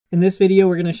In this video,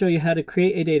 we're going to show you how to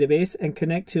create a database and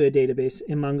connect to a database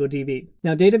in MongoDB.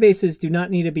 Now, databases do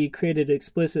not need to be created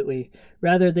explicitly.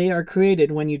 Rather, they are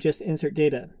created when you just insert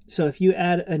data. So if you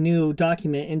add a new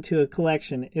document into a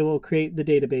collection, it will create the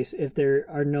database if there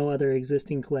are no other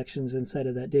existing collections inside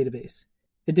of that database.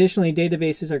 Additionally,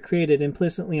 databases are created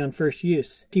implicitly on first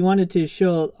use. If you wanted to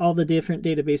show all the different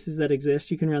databases that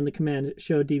exist, you can run the command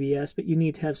show dbs, but you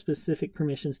need to have specific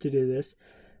permissions to do this.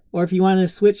 Or if you want to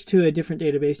switch to a different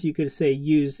database, you could say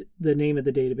use the name of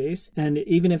the database. And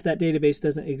even if that database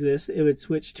doesn't exist, it would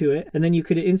switch to it. And then you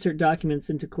could insert documents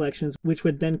into collections, which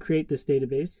would then create this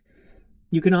database.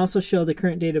 You can also show the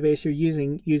current database you're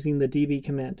using the db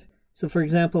command. So for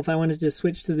example, if I wanted to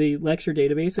switch to the lecture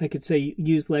database, I could say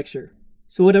use lecture.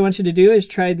 So what I want you to do is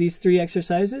try these 3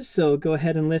 exercises. So go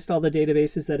ahead and list all the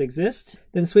databases that exist,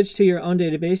 then switch to your own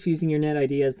database using your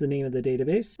NetID as the name of the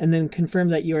database, and then confirm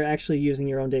that you are actually using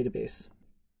your own database.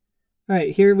 All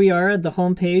right, here we are at the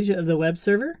home page of the web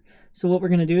server. So what we're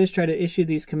going to do is try to issue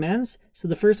these commands. So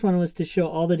the first one was to show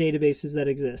all the databases that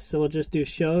exist. So we'll just do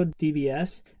show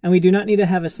dbs, and we do not need to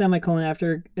have a semicolon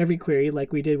after every query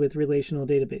like we did with relational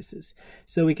databases.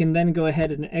 So we can then go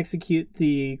ahead and execute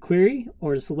the query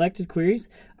or the selected queries.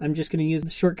 I'm just going to use the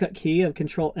shortcut key of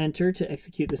Control-Enter to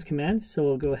execute this command. So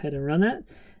we'll go ahead and run that.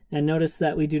 And notice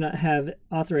that we do not have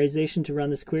authorization to run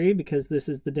this query because this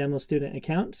is the demo student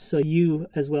account. So you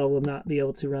as well will not be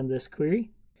able to run this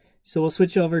query. So we'll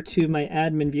switch over to my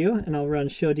admin view and I'll run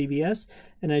show dbs.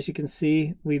 And as you can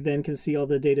see, we then can see all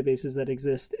the databases that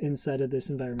exist inside of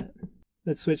this environment.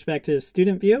 Let's switch back to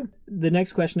student view. The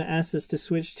next question asks us to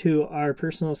switch to our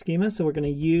personal schema. So we're going to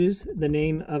use the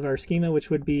name of our schema,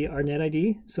 which would be our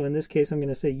NetID. So in this case, I'm going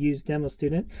to say use demo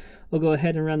student. We'll go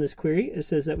ahead and run this query. It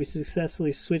says that we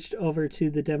successfully switched over to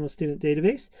the demo student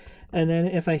database. And then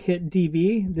if I hit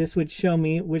DB, this would show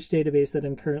me which database that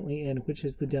I'm currently in, which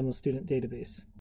is the demo student database.